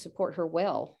do you support her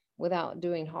well without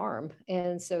doing harm?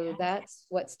 And so that's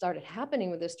what started happening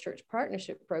with this church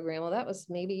partnership program. Well, that was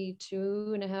maybe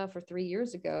 2.5 or 3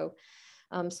 years ago.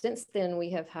 Since then,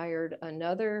 we have hired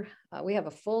we have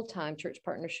a full-time church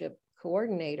partnership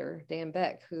coordinator, Dan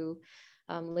Beck, who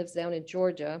lives down in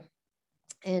Georgia.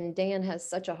 And Dan has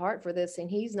such a heart for this, and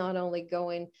he's not only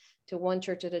going to one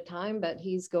church at a time, but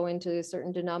he's going to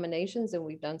certain denominations, and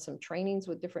we've done some trainings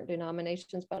with different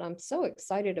denominations. But I'm so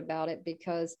excited about it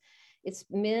because it's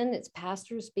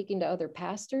pastors speaking to other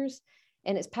pastors,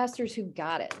 and it's pastors who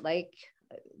got it. Like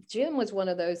Jim was one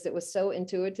of those that was so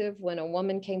intuitive. When a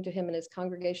woman came to him in his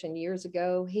congregation years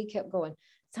ago, he kept going,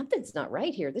 something's not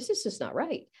right here. This is just not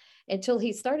right. Until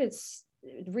he started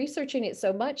researching it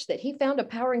so much that he found a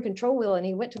power and control wheel, and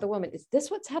he went to the woman, is this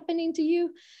what's happening to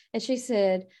you? And she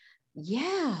said,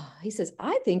 yeah. He says,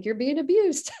 I think you're being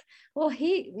abused. Well,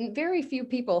 very few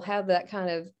people have that kind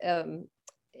of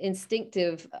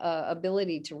instinctive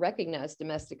ability to recognize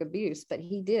domestic abuse, but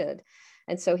he did.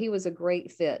 And so he was a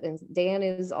great fit. And Dan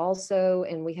is also,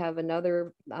 and we have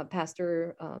another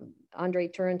pastor, Andre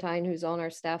Turrentine, who's on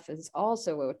our staff, is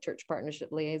also a church partnership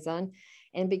liaison.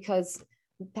 And because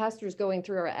pastors going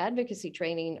through our advocacy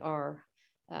training are,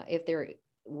 if they're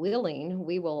willing,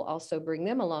 we will also bring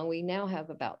them along. We now have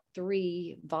about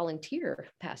 3 volunteer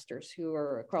pastors who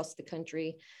are across the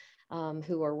country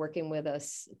who are working with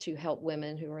us to help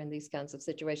women who are in these kinds of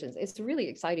situations. It's really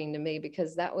exciting to me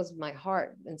because that was my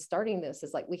heart in starting this.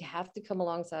 It's like, we have to come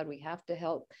alongside, we have to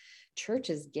help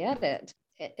churches get it.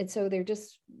 And so they're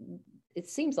just it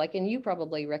seems like, and you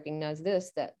probably recognize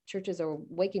this, that churches are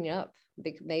waking up.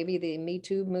 Maybe the Me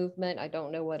Too movement, I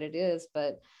don't know what it is,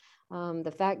 but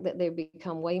the fact that they've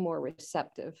become way more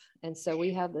receptive. And so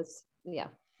we have this, yeah.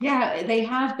 Yeah, they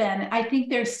have been. I think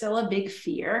there's still a big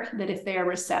fear that if they are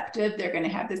receptive, they're going to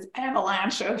have this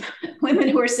avalanche of women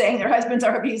who are saying their husbands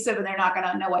are abusive and they're not going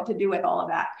to know what to do with all of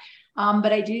that.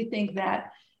 But I do think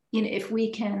that, if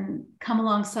we can come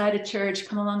alongside a church,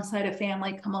 come alongside a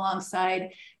family, come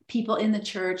alongside people in the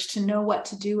church to know what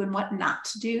to do and what not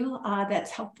to do,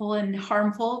 that's helpful and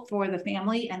harmful for the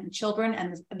family and the children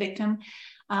and the victim.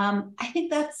 I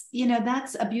think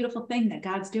that's a beautiful thing that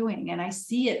God's doing. And I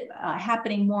see it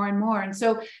happening more and more. And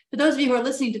so for those of you who are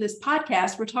listening to this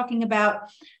podcast, we're talking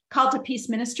about Called to Peace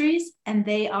Ministries, and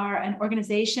they are an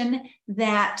organization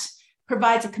that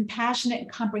provides a compassionate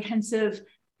and comprehensive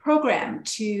program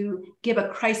to give a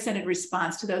Christ-centered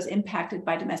response to those impacted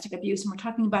by domestic abuse. And we're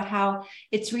talking about how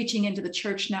it's reaching into the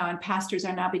church now, and pastors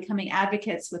are now becoming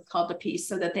advocates with Called to Peace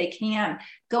so that they can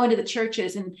go into the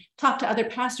churches and talk to other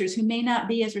pastors who may not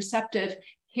be as receptive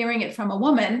hearing it from a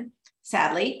woman,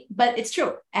 sadly, but it's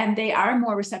true. And they are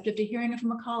more receptive to hearing it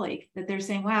from a colleague, that they're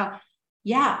saying, wow,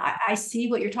 yeah, I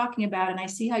see what you're talking about, and I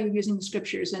see how you're using the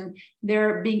scriptures, and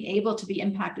they're being able to be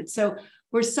impacted. So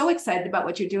we're so excited about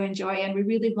what you're doing, Joy, and we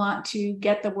really want to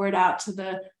get the word out to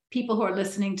the people who are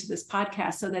listening to this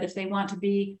podcast so that if they want to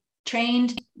be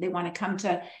trained, they want to come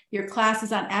to your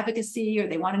classes on advocacy, or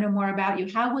they want to know more about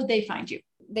you, how would they find you?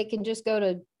 They can just go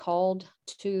to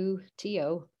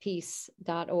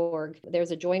calledtopeace.org.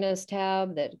 There's a Join Us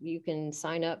tab that you can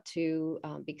sign up to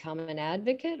become an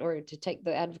advocate or to take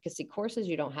the advocacy courses.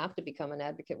 You don't have to become an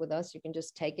advocate with us. You can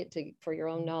just take it for your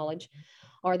own knowledge,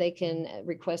 or they can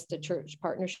request a church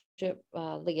partnership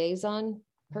liaison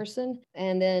person.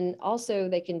 And then also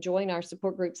they can join our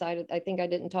support groups. I think I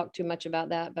didn't talk too much about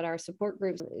that, but our support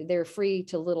groups, they're free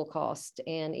to little cost.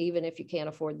 And even if you can't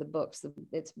afford the books,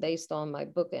 it's based on my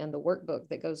book and the workbook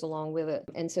that goes along with it.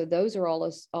 And so those are all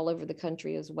over the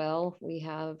country as well. We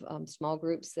have small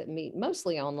groups that meet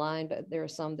mostly online, but there are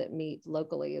some that meet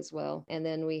locally as well. And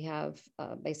then we have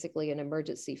basically an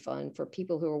emergency fund for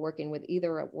people who are working with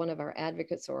either one of our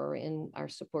advocates or in our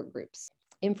support groups.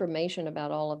 Information about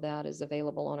all of that is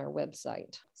available on our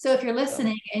website. So if you're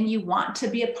listening and you want to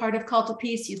be a part of Called to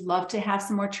Peace, you'd love to have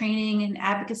some more training in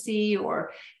advocacy or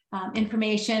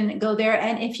information, go there.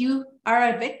 And if you are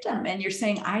a victim and you're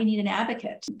saying, I need an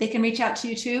advocate, they can reach out to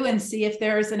you too and see if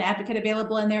there's an advocate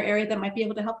available in their area that might be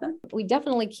able to help them. We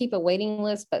definitely keep a waiting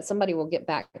list, but somebody will get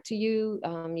back to you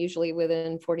usually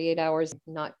within 48 hours,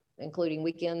 not including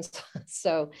weekends.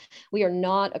 So we are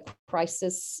not a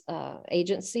crisis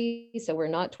agency. So we're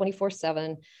not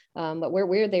 24/7, but where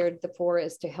we're there for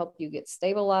is to help you get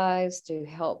stabilized, to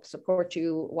help support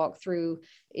you walk through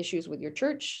issues with your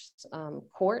church,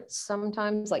 courts.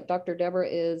 Sometimes, like Dr. Deborah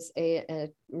is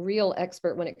a real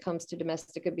expert when it comes to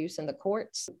domestic abuse in the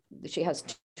courts. She has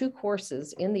 2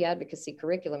 courses in the advocacy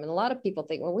curriculum. And a lot of people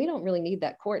think, well, we don't really need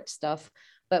that court stuff,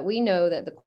 but we know that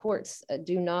the courts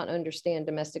do not understand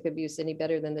domestic abuse any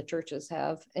better than the churches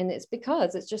have. And it's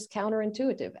because it's just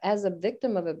counterintuitive. As a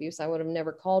victim of abuse, I would have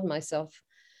never called myself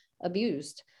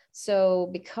abused.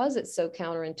 So because it's so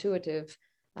counterintuitive,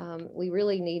 we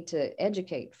really need to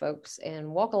educate folks and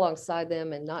walk alongside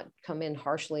them and not come in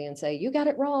harshly and say, you got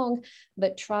it wrong,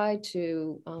 but try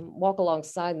to walk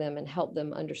alongside them and help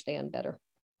them understand better.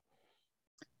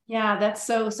 Yeah, that's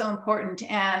so important.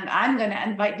 And I'm going to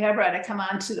invite Deborah to come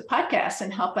on to the podcast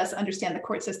and help us understand the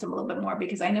court system a little bit more,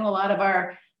 because I know a lot of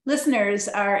our listeners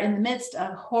are in the midst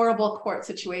of horrible court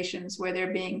situations where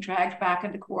they're being dragged back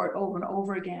into court over and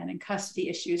over again, and custody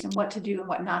issues and what to do and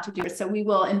what not to do. So we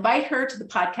will invite her to the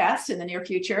podcast in the near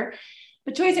future.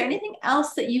 But Joy, is there anything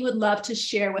else that you would love to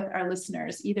share with our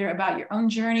listeners, either about your own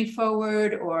journey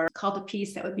forward or Called to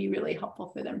Peace, that would be really helpful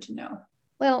for them to know?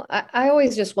 Well, I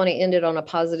always just want to end it on a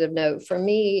positive note. For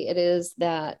me, it is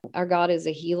that our God is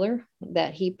a healer,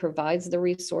 that he provides the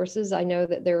resources. I know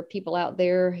that there are people out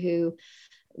there who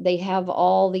they have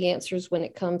all the answers when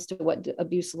it comes to what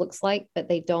abuse looks like, but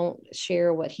they don't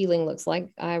share what healing looks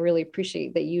like. I really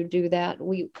appreciate that you do that.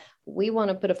 We want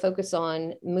to put a focus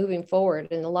on moving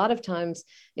forward. And a lot of times,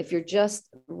 if you're just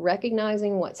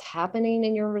recognizing what's happening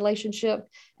in your relationship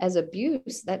as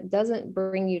abuse, that doesn't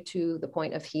bring you to the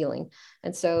point of healing.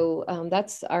 And so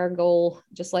that's our goal,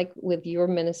 just like with your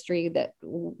ministry, that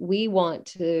we want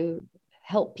to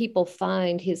help people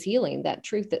find his healing, that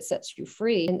truth that sets you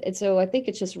free. And so I think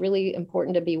it's just really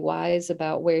important to be wise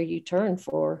about where you turn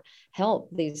for help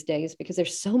these days, because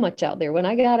there's so much out there. When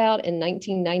I got out in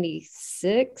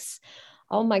 1996,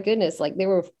 oh my goodness, like there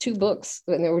were 2 books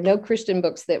and there were no Christian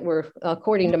books that were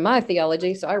according to my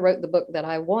theology. So I wrote the book that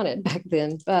I wanted back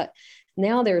then. But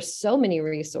now there's so many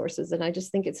resources. And I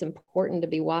just think it's important to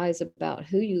be wise about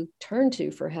who you turn to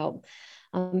for help.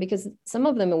 Because some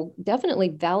of them will definitely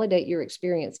validate your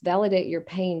experience, validate your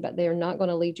pain, but they're not going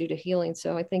to lead you to healing.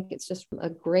 So I think it's just a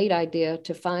great idea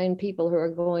to find people who are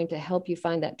going to help you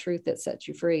find that truth that sets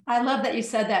you free. I love that you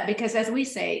said that, because as we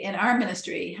say in our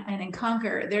ministry and in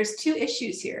Conquer, there's 2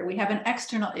 issues here. We have an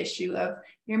external issue of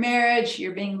your marriage,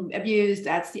 you're being abused.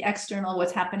 That's the external,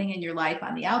 what's happening in your life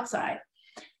on the outside.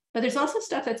 But there's also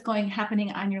stuff that's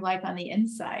happening on your life on the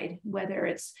inside, whether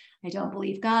it's, I don't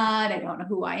believe God, I don't know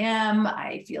who I am,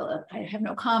 I feel I have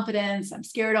no confidence, I'm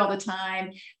scared all the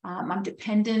time, I'm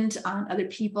dependent on other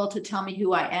people to tell me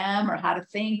who I am or how to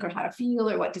think or how to feel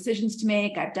or what decisions to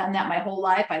make. I've done that my whole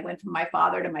life. I went from my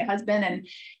father to my husband, and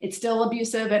it's still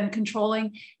abusive and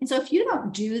controlling. And so if you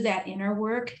don't do that inner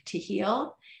work to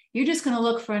heal, you're just going to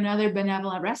look for another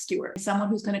benevolent rescuer, someone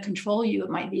who's going to control you. It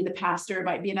might be the pastor, it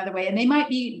might be another way, and they might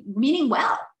be meaning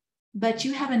well, but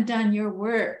you haven't done your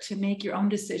work to make your own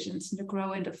decisions and to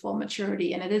grow into full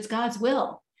maturity. And it is God's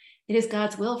will. It is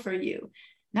God's will for you,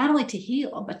 not only to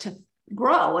heal, but to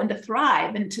grow and to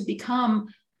thrive and to become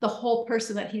the whole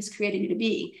person that He's created you to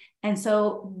be. And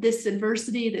so this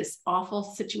adversity, this awful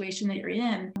situation that you're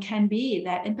in, can be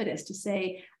that impetus to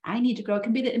say, I need to grow. It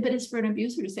can be the impetus for an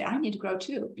abuser to say, I need to grow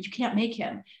too. But you can't make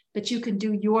him, but you can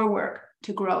do your work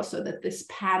to grow so that this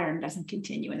pattern doesn't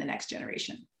continue in the next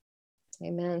generation.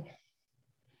 Amen.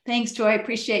 Thanks, Joy.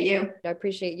 Appreciate you. I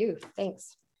appreciate you.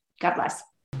 Thanks. God bless.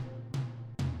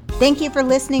 Thank you for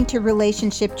listening to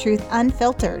Relationship Truth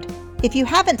Unfiltered. If you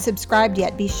haven't subscribed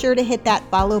yet, be sure to hit that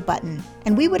follow button.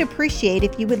 And we would appreciate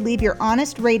if you would leave your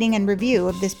honest rating and review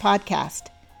of this podcast.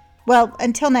 Well,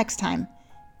 until next time,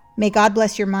 may God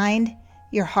bless your mind,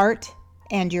 your heart,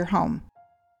 and your home.